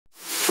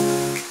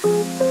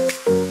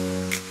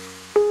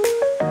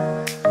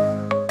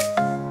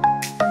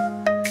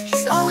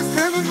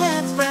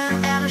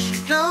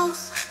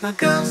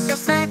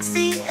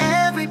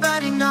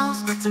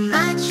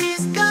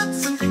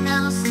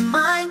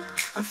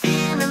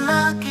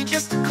me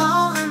just to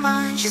call her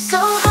mine. She's so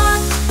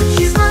hot,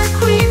 she's my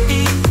queen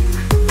bee,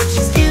 but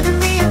she's giving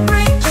me a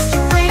break, just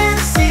you wait and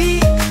see.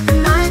 The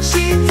night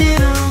she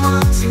didn't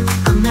want to,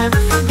 I'll never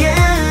forget.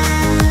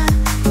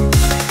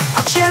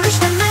 I'll cherish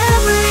the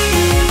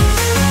memories,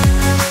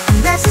 and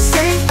that's a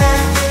safe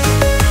bet.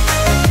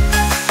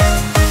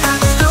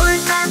 Got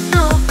stories that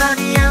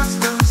nobody else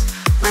knows,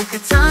 like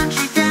the time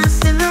she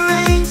danced in the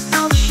rain,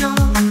 stole the show,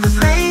 and those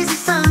lazy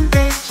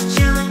Sundays she's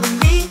chilling with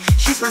me.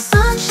 She's my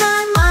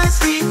sunshine, my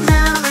sweet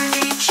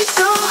melody. She's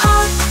so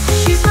hot,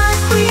 she's my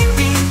queen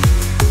bee,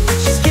 but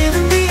she's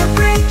giving me a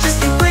break,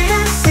 just you wait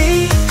and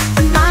see.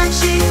 The night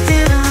she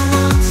didn't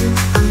want to,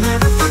 I'll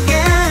never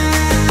forget.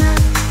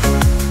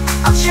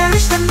 I'll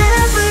cherish the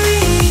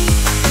memory,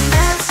 and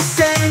that's a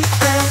safe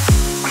bet.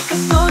 We got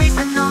stories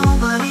that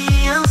nobody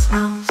else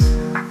knows,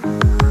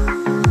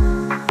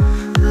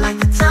 like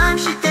the time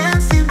she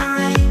danced in the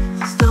rain,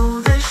 stole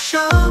the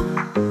show,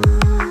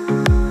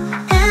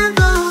 and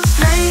those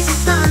lazy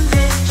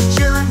Sundays she's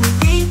chilling with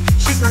me.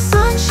 She's my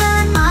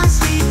sunshine, my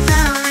sweet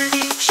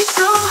melody. She's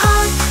so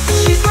hot,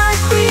 she's my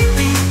queen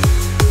bee,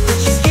 but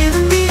she's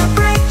giving me a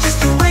break, just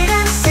to wait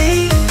and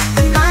see.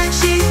 The night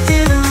she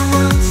didn't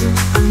want to,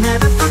 I'll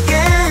never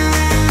forget.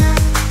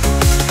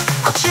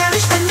 I'll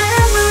cherish the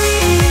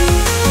memory,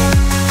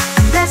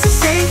 and that's a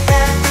safe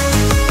bet.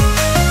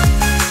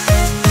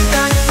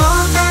 Got a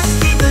fall that's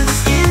deeper than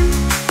skin.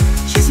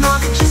 She's more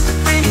than just a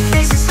pretty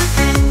face, it's a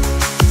thing.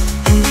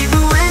 And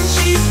even when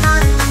she's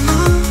not in the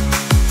mood,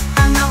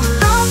 I know her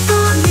love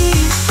for me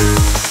is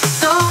true. It's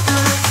so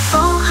good,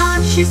 so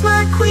hot, she's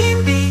my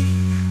queen bee,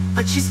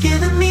 but she's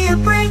giving me a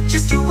break,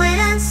 just to wait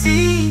and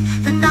see.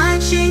 The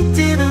night she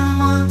didn't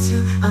want to,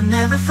 I'll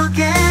never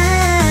forget.